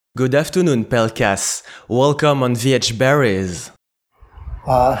Good afternoon, Pelle Cass. Welcome on VH Berries.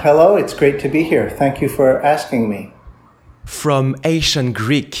 Hello, it's great to be here. Thank you for asking me. From ancient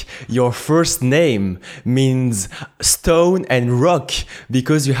Greek, your first name means stone and rock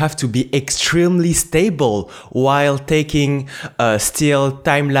because you have to be extremely stable while taking still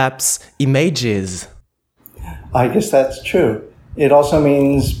time-lapse images. I guess that's true. It also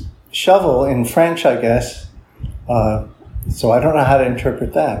means shovel in French, I guess. So I don't know how to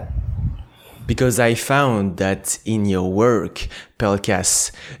interpret that. Because I found that in your work, Pelle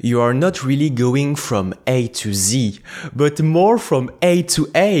Cass, you are not really going from A to Z, but more from A to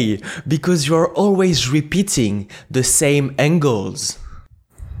A, because you are always repeating the same angles.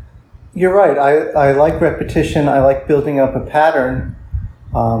 You're right. I like repetition. I like building up a pattern.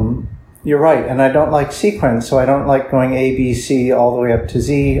 You're right. And I don't like sequence, so I don't like going A, B, C all the way up to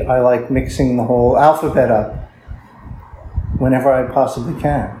Z. I like mixing the whole alphabet up whenever I possibly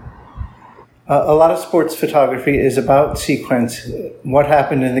can. A lot of sports photography is about sequence. What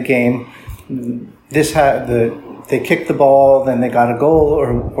happened in the game? They kicked the ball, then they got a goal,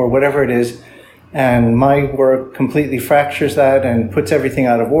 or whatever it is. And my work completely fractures that and puts everything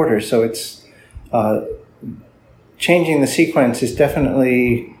out of order. So it's changing the sequence is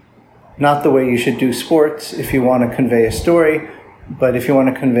definitely not the way you should do sports if you want to convey a story. But if you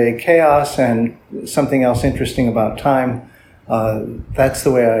want to convey chaos and something else interesting about time, that's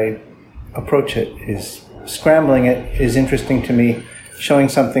the way I approach it. Is scrambling it is interesting to me. Showing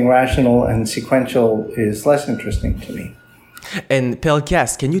something rational and sequential is less interesting to me. And Pelle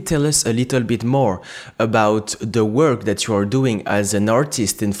Cass, can you tell us a little bit more about the work that you are doing as an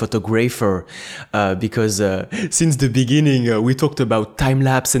artist and photographer? Because since the beginning, we talked about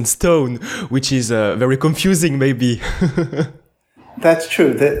time-lapse and stone, which is very confusing maybe. That's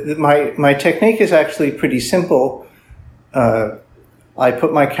true. My technique is actually pretty simple. I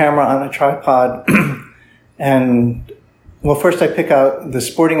put my camera on a tripod and, well, first I pick out the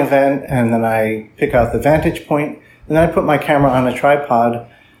sporting event and then I pick out the vantage point. And then I put my camera on a tripod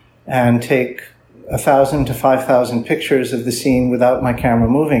and take 1,000 to 5,000 pictures of the scene without my camera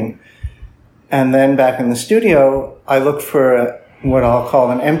moving. And then back in the studio, I look for what I'll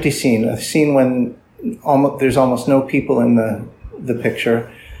call an empty scene, a scene when there's almost no people in the picture.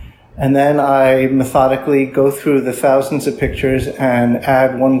 And then I methodically go through the thousands of pictures and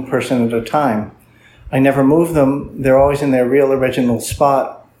add one person at a time. I never move them. They're always in their real original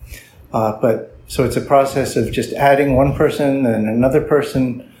spot. So it's a process of just adding one person and another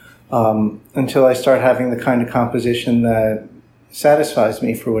person until I start having the kind of composition that satisfies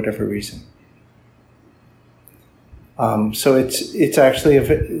me for whatever reason. So it's actually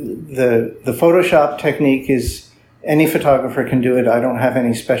the Photoshop technique is. Any photographer can do it. I don't have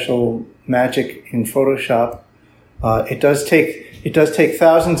any special magic in Photoshop. It does take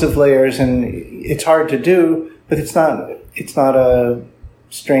thousands of layers, and it's hard to do, but it's not a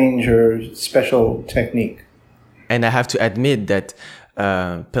strange or special technique. And I have to admit that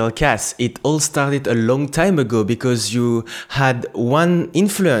Pelle Cass, it all started a long time ago because you had one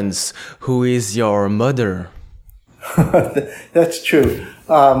influence, who is your mother. That's true.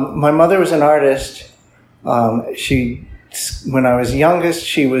 My mother was an artist. When I was youngest,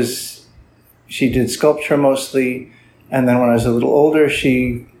 she did sculpture mostly, and then when I was a little older,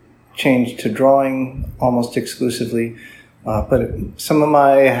 she changed to drawing almost exclusively. But some of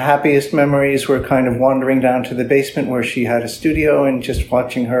my happiest memories were kind of wandering down to the basement where she had a studio and just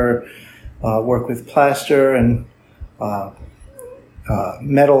watching her work with plaster and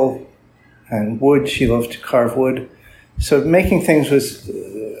metal and wood. She loved to carve wood. So making things was,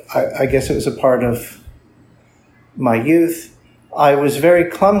 I guess it was a part of my youth. I was very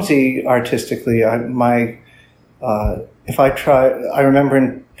clumsy artistically. I remember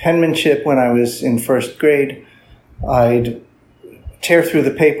in penmanship when I was in first grade, I'd tear through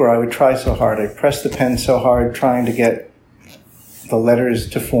the paper. I would try so hard. I'd press the pen so hard trying to get the letters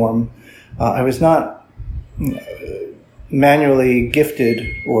to form. I was not manually gifted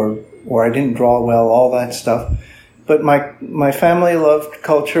or I didn't draw well, all that stuff. But my family loved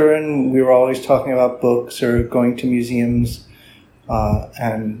culture, and we were always talking about books or going to museums,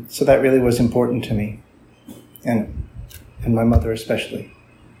 and so that really was important to me, and my mother especially.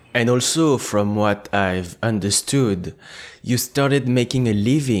 And also, from what I've understood, you started making a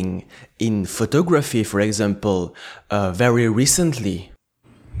living in photography, for example, very recently.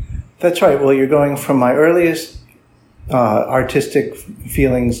 That's right. Well, you're going from my earliest artistic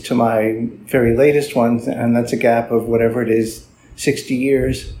feelings to my very latest ones, and that's a gap of whatever it is, 60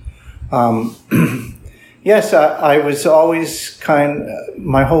 years. Yes, I was always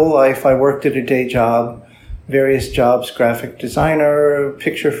my whole life I worked at a day job. various jobs: graphic designer,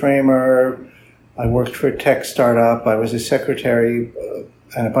 picture framer. I worked for a tech startup. I was a secretary,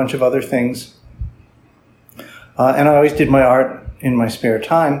 and a bunch of other things. And I always did my art in my spare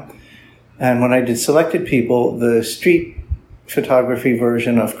time. And when I did Selected People, the street photography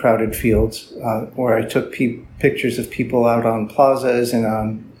version of Crowded Fields, where I took pictures of people out on plazas and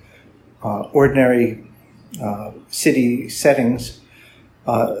on ordinary city settings,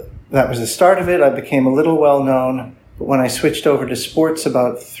 that was the start of it. I became a little well-known. But when I switched over to sports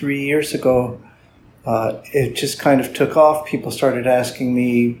about 3 years ago, it just kind of took off. People started asking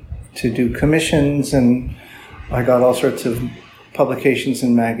me to do commissions, and I got all sorts of publications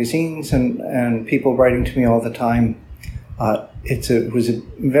in magazines and people writing to me all the time. It was a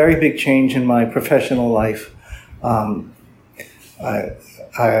very big change in my professional life. I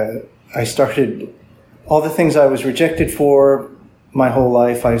started all the things I was rejected for my whole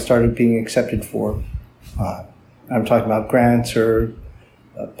life. I started being accepted for. I'm talking about grants or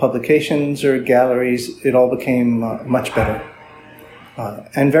publications or galleries. It all became much better.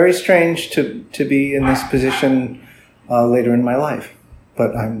 And very strange to be in this position later in my life,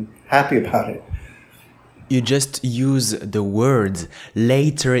 but I'm happy about it. You just use the word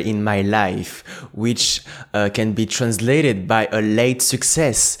later in my life, which can be translated by a late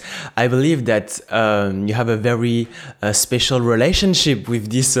success. I believe that you have a very special relationship with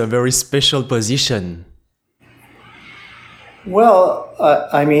this very special position. Well,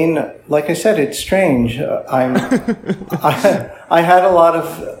 I mean, like I said, it's strange. I had a lot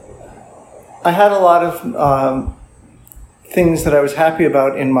of things that I was happy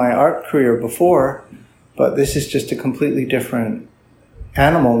about in my art career before, but this is just a completely different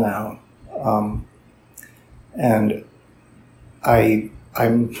animal now. And I'm.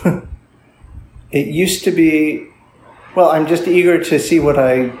 It used to be. Well, I'm just eager to see what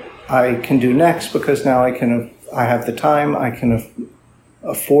I can do next, because now I have the time. I can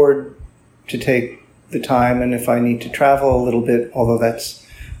afford to take the time, and if I need to travel a little bit, although that's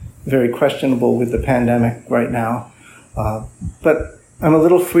very questionable with the pandemic right now, but I'm a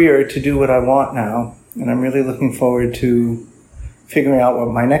little freer to do what I want now, and I'm really looking forward to figuring out what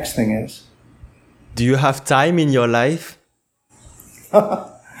my next thing is. Do you have time in your life?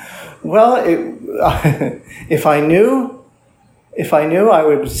 Well, if I knew, I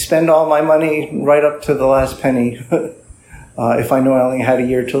would spend all my money right up to the last penny. If I knew I only had a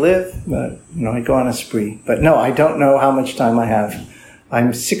year to live, I'd go on a spree. But no, I don't know how much time I have.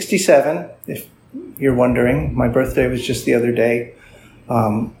 I'm 67, if you're wondering. My birthday was just the other day.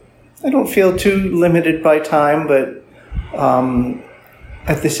 I don't feel too limited by time, but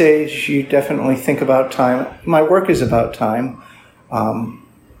at this age, you definitely think about time. My work is about time,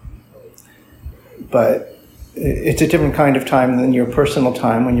 but it's a different kind of time than your personal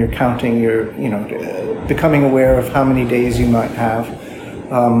time when you're counting becoming aware of how many days you might have.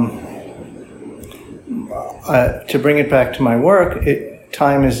 To bring it back to my work,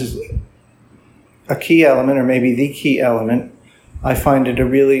 time is a key element, or maybe the key element. I find it a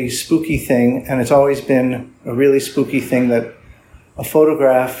really spooky thing, and it's always been a really spooky thing that a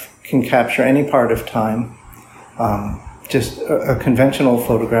photograph can capture any part of time, just a conventional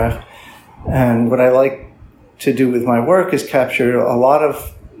photograph. And what I like to do with my work is capture a lot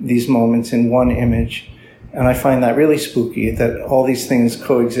of these moments in one image. And I find that really spooky, that all these things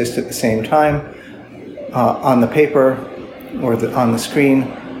coexist at the same time on the paper or on the screen,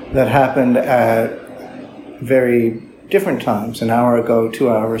 that happened at very different times, an hour ago, 2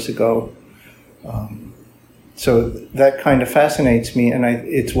 hours ago. So that kind of fascinates me, and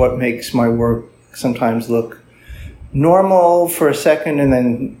it's what makes my work sometimes look normal for a second, and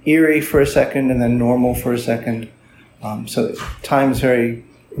then eerie for a second, and then normal for a second. So time is very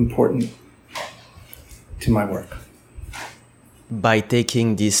important to my work. By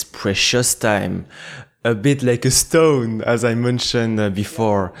taking this precious time, a bit like a stone, as I mentioned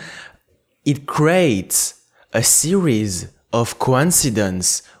before, it creates a series of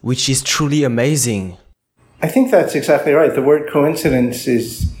coincidences, which is truly amazing. I think that's exactly right. The word coincidence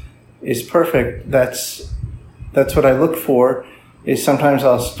is perfect. That's what I look for. Is sometimes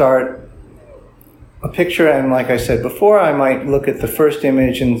I'll start a picture, and like I said before, I might look at the first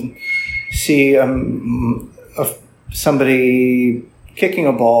image and see somebody kicking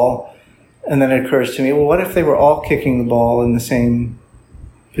a ball, and then it occurs to me, well, what if they were all kicking the ball in the same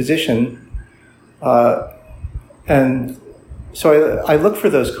position? And so I look for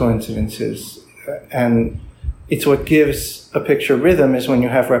those coincidences, and it's what gives a picture rhythm. Is when you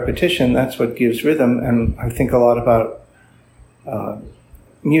have repetition, that's what gives rhythm. And I think a lot about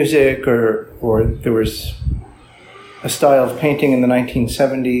music, or there was a style of painting in the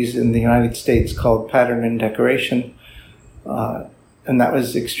 1970s in the United States called pattern and decoration. And that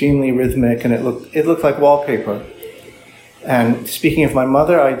was extremely rhythmic, and it looked like wallpaper. And speaking of my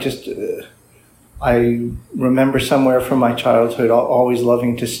mother, I remember somewhere from my childhood always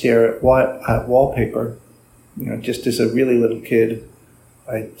loving to stare at wallpaper. You know, just as a really little kid,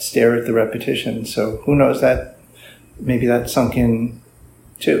 I'd stare at the repetition. So who knows, that maybe that sunk in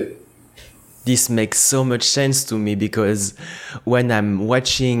too. This makes so much sense to me, because when I'm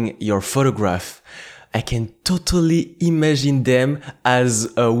watching your photograph, I can totally imagine them as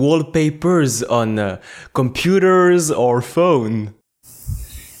wallpapers on computers or phone.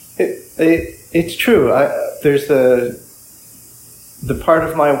 It's true. There's the part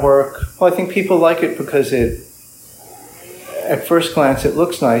of my work. Well, I think people like it because at first glance, it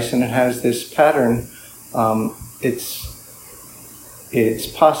looks nice and it has this pattern. It's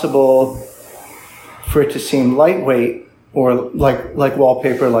possible for it to seem lightweight, or like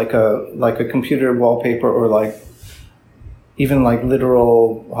wallpaper, like a computer wallpaper, or even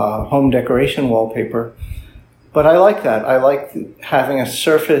literal home decoration wallpaper. But I like that. I like having a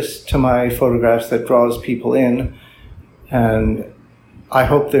surface to my photographs that draws people in, and I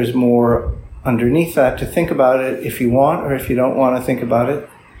hope there's more underneath that to think about it if you want, or if you don't want to think about it,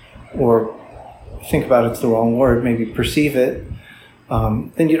 or think about it's the wrong word, maybe perceive it.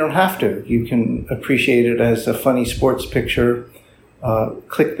 Then you don't have to. You can appreciate it as a funny sports picture,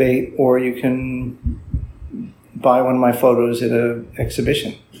 clickbait, or you can buy one of my photos at an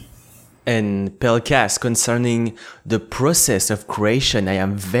exhibition. And Pelle Cass, concerning the process of creation, I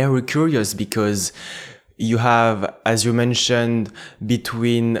am very curious, because you have, as you mentioned,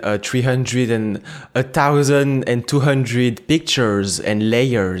 between 300 and 1,200 pictures and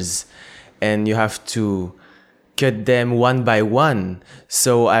layers, and you have to cut them one by one.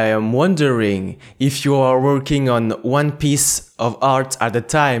 So I am wondering if you are working on one piece of art at a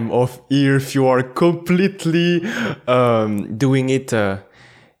time, or if you are completely doing it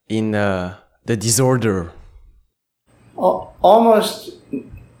in the disorder. Almost,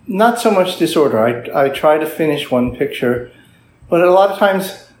 not so much disorder. I try to finish one picture, but a lot of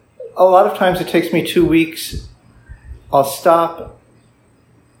times it takes me 2 weeks. I'll stop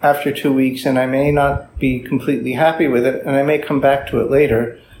after 2 weeks, and I may not be completely happy with it, and I may come back to it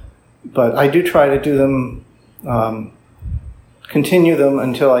later. But I do try to do them, continue them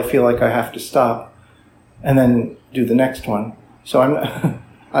until I feel like I have to stop, and then do the next one. So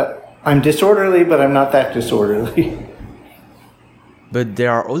I'm disorderly, but I'm not that disorderly. But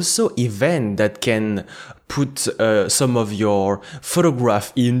there are also events that can put some of your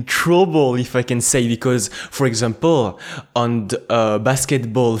photograph in trouble, if I can say, because, for example, on the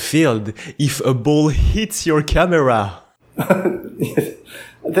basketball field, if a ball hits your camera.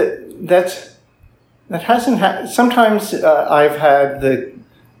 that hasn't happened. Sometimes I've had the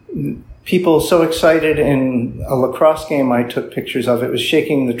people so excited in a lacrosse game I took pictures of. It was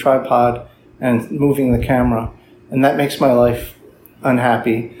shaking the tripod and moving the camera, and that makes my life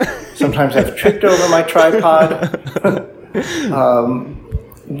unhappy. Sometimes I've tripped over my tripod.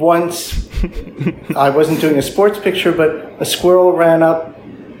 Once I wasn't doing a sports picture, but a squirrel ran up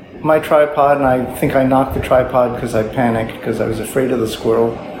my tripod, and I think I knocked the tripod because I panicked because I was afraid of the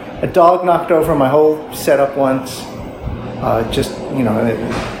squirrel. A dog knocked over my whole setup once. Just, you know, a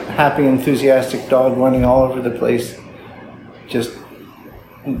happy, enthusiastic dog running all over the place. Just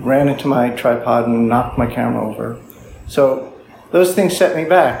ran into my tripod and knocked my camera over. So those things set me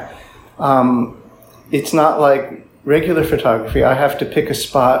back. It's not like regular photography. I have to pick a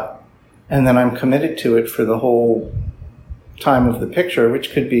spot, and then I'm committed to it for the whole time of the picture,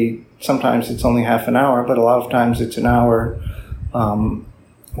 which could be, sometimes it's only half an hour, but a lot of times it's an hour,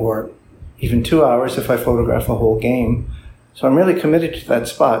 or even 2 hours if I photograph a whole game. So I'm really committed to that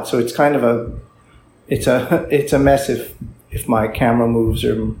spot. So it's kind of it's a mess if my camera moves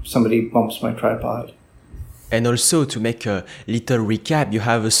or somebody bumps my tripod. And also, to make a little recap, you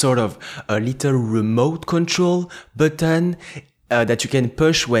have a sort of a little remote control button that you can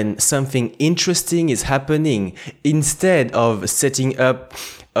push when something interesting is happening, instead of setting up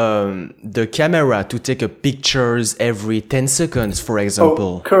the camera to take a pictures every 10 seconds, for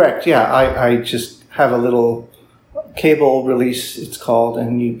example. Oh, correct. Yeah, I just have a little cable release, it's called,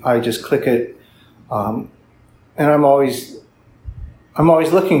 and I just click it, and I'm always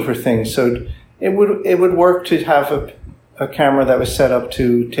looking for things. So it would work to have a camera that was set up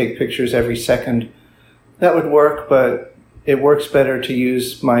to take pictures every second. That would work, but it works better to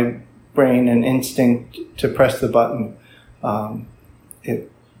use my brain and instinct to press the button.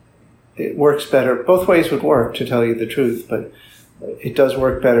 It works better. Both ways would work, to tell you the truth, but it does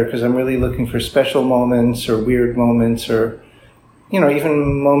work better because I'm really looking for special moments or weird moments or,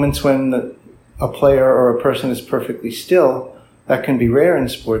 even moments when a player or a person is perfectly still. That can be rare in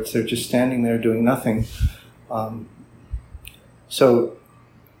sports. They're just standing there doing nothing. So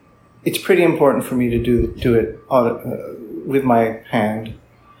it's pretty important for me to do it with my hand.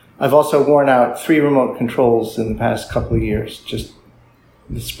 I've also worn out 3 remote controls in the past couple of years. Just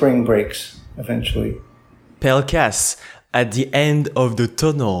the spring breaks eventually. Pelle Cass, at the end of the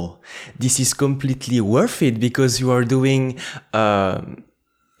tunnel, this is completely worth it because you are doing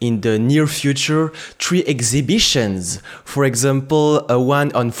in the near future 3 exhibitions. For example,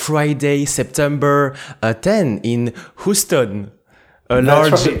 one on Friday, September 10 in Houston, a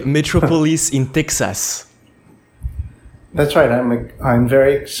large metropolis in Texas. That's right. I'm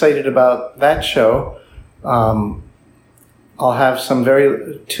very excited about that show. I'll have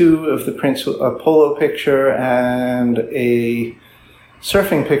 2 of the prints, a polo picture and a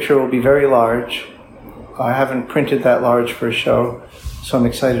surfing picture will be very large. I haven't printed that large for a show, so I'm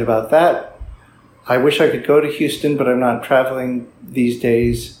excited about that. I wish I could go to Houston, but I'm not traveling these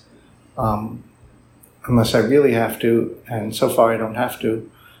days, unless I really have to, and so far I don't have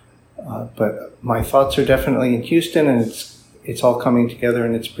to. But my thoughts are definitely in Houston, and it's all coming together,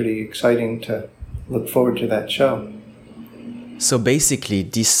 and it's pretty exciting to look forward to that show. So basically,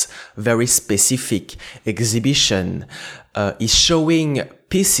 this very specific exhibition is showing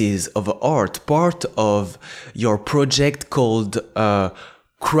pieces of art, part of your project called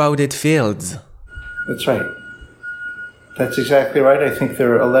Crowded Fields. That's right. That's exactly right. I think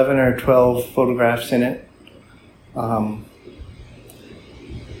there are 11 or 12 photographs in it.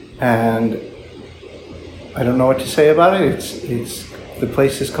 And I don't know what to say about it. The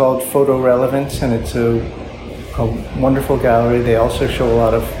place is called Photo Relevance, and it's a wonderful gallery. They also show a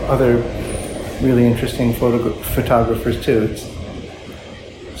lot of other really interesting photographers too.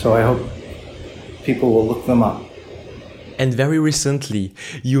 So I hope people will look them up. And very recently,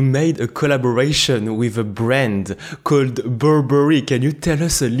 you made a collaboration with a brand called Burberry. Can you tell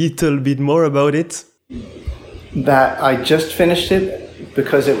us a little bit more about it? That I just finished it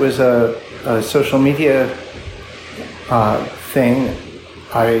because it was a social media thing.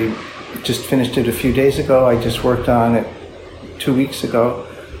 I just finished it a few days ago. I just worked on it 2 weeks ago.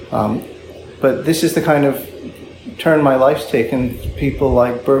 But this is the kind of turn my life's taken. People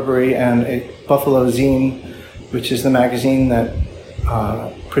like Burberry and Buffalo Zine, which is the magazine that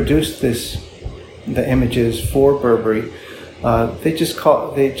produced the images for Burberry. They just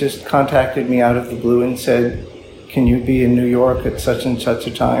contacted me out of the blue and said, "Can you be in New York at such and such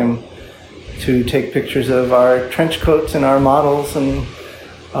a time to take pictures of our trench coats and our models?" And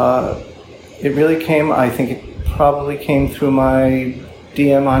it really came, I think it probably came through my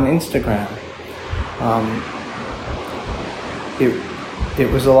DM on Instagram. It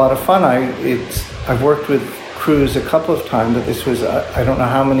was a lot of fun. I've worked with crews a couple of times, but this was, I don't know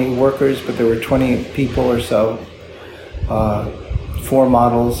how many workers, but there were 20 people or so, 4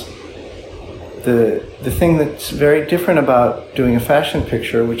 models. The thing that's very different about doing a fashion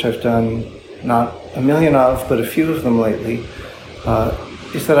picture, which I've done not a million of, but a few of them lately,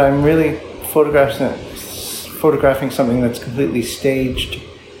 is that I'm really photographing something that's completely staged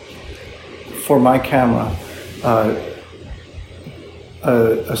for my camera.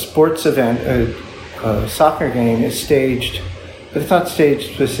 A sports event, a soccer game is staged, but it's not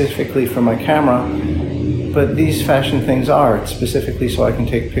staged specifically for my camera, but these fashion things are. It's specifically so I can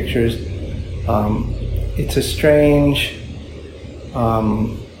take pictures. It's a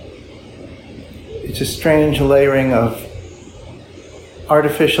strange layering of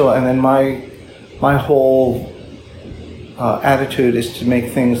artificial, and then my whole attitude is to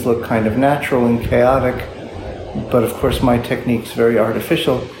make things look kind of natural and chaotic, but of course my technique's very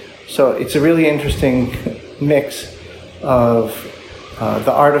artificial. So it's a really interesting mix of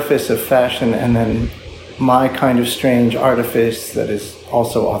the artifice of fashion and then my kind of strange artifice that is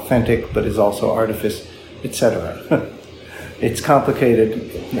also authentic but is also artifice, etc. It's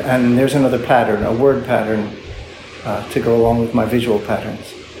complicated, and there's another pattern, a word pattern, to go along with my visual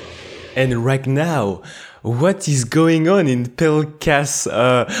patterns. And right now, what is going on in Pelle Cass'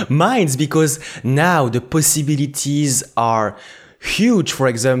 minds? Because now the possibilities are huge. For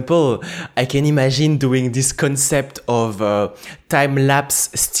example, I can imagine doing this concept of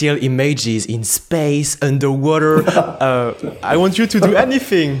time-lapse still images in space, underwater. I want you to do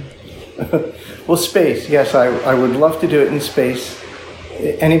anything. Well, space, yes, I would love to do it in space.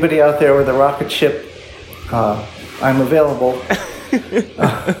 Anybody out there with a rocket ship, I'm available.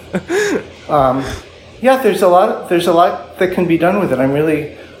 Yeah, there's a lot that can be done with it.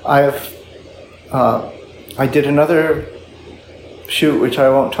 I did another shoot, which I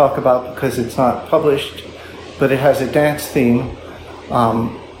won't talk about because it's not published, but it has a dance theme.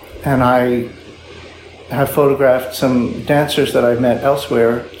 And I have photographed some dancers that I've met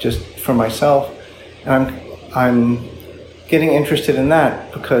elsewhere just for myself. And I'm getting interested in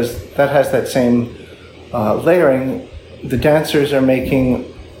that because that has that same layering. The dancers are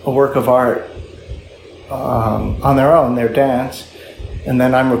making a work of art on their own, their dance, and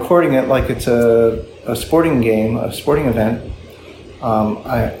then I'm recording it like it's a sporting game, a sporting event.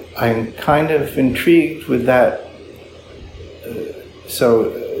 I'm kind of intrigued with that.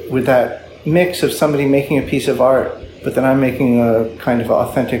 With that mix of somebody making a piece of art, but then I'm making a kind of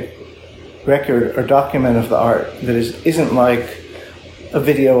authentic record or document of the art that isn't like a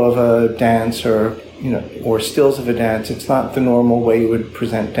video of a dance or stills of a dance. It's not the normal way you would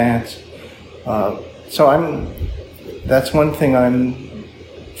present dance. That's one thing I'm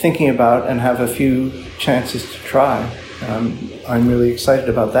thinking about and have a few chances to try. I'm really excited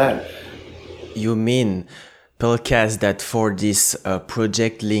about that. You mean, Pelle Cass, that for this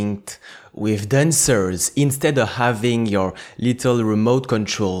project linked with dancers, instead of having your little remote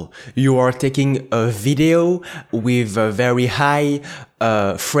control, you are taking a video with a very high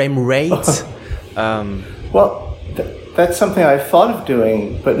frame rate? Well, that's something I thought of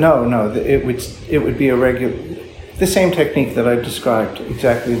doing, but no, it would be the same technique that I've described,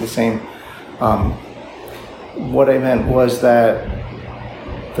 exactly the same. What I meant was that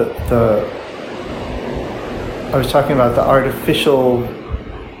I was talking about the artificial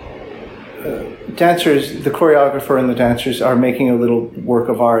dancers, the choreographer and the dancers are making a little work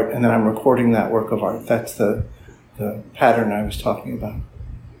of art, and then I'm recording that work of art. That's the pattern I was talking about,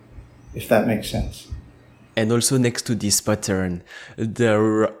 if that makes sense. And also next to this pattern,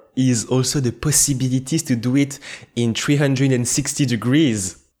 there is also the possibilities to do it in 360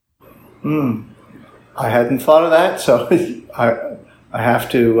 degrees. I hadn't thought of that, so I have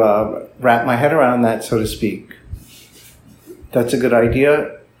to wrap my head around that, so to speak. That's a good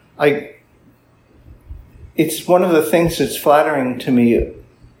idea. It's one of the things that's flattering to me.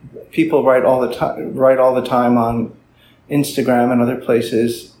 People write all the time on Instagram and other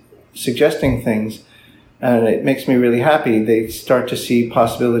places, suggesting things, and it makes me really happy. They start to see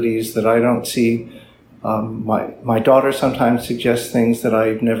possibilities that I don't see. My daughter sometimes suggests things that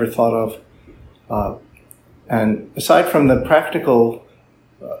I've never thought of. And aside from the practical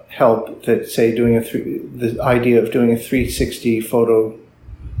help that, say, the idea of doing a 360 photo,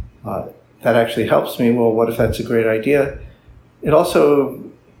 that actually helps me. Well, what if that's a great idea? It also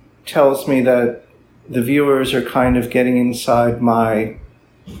tells me that the viewers are kind of getting inside my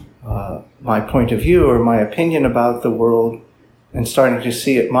point of view or my opinion about the world and starting to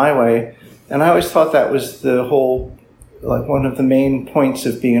see it my way. And I always thought that was one of the main points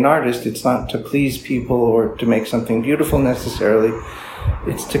of being an artist. It's not to please people or to make something beautiful necessarily.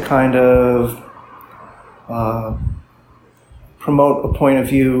 It's to kind of promote a point of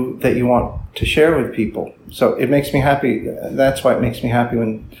view that you want to share with people. So it makes me happy. That's why it makes me happy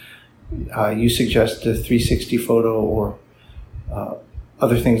when you suggest a 360 photo or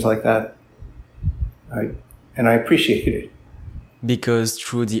other things like that. And I appreciate it. Because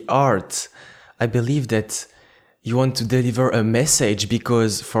through the art, I believe that you want to deliver a message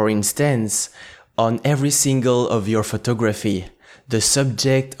because, for instance, on every single of your photography, the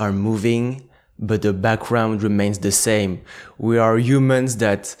subject are moving, but the background remains the same. We are humans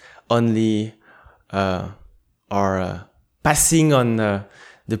that only are passing on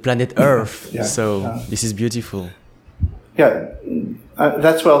the planet Earth. This is beautiful. Yeah,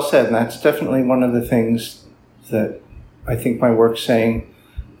 that's well said, and that's definitely one of the things that I think my work's saying,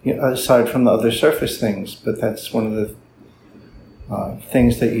 aside from the other surface things, but that's one of the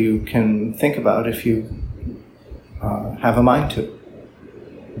things that you can think about if you have a mind to.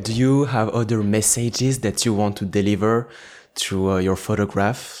 Do you have other messages that you want to deliver through your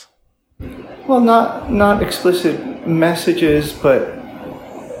photographs? Well, not explicit messages, but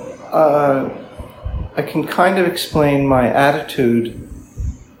I can kind of explain my attitude.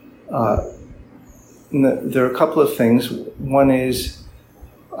 There are a couple of things. One is,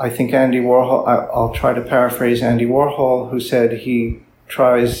 I think Andy Warhol, I'll try to paraphrase Andy Warhol, who said he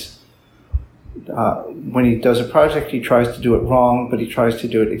tries, when he does a project, he tries to do it wrong, but he tries to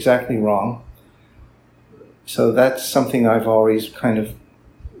do it exactly wrong. So that's something I've always kind of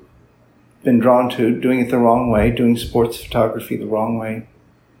been drawn to, doing it the wrong way, doing sports photography the wrong way.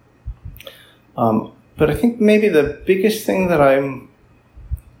 But I think maybe the biggest thing that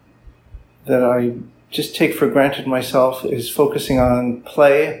I just take for granted myself is focusing on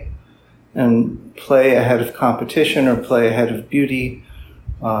play, and play ahead of competition or play ahead of beauty,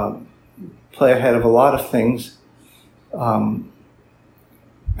 play ahead of a lot of things.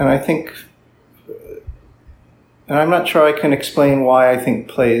 and I think, and I'm not sure I can explain why I think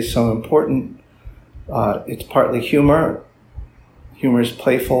play is so important. It's partly humor. Humor is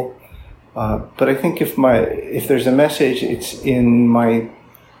playful, but I think if there's a message, it's in my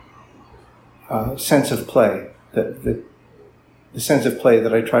sense of play, the sense of play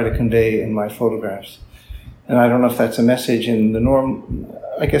that I try to convey in my photographs. And I don't know if that's a message in the norm.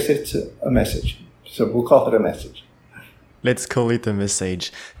 I guess it's a message. So we'll call it a message. Let's call it a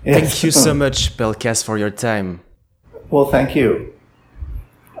message. Yes. Thank you so much, Pelle Cass, for your time. Well, thank you.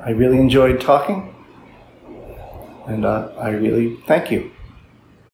 I really enjoyed talking. And I really thank you.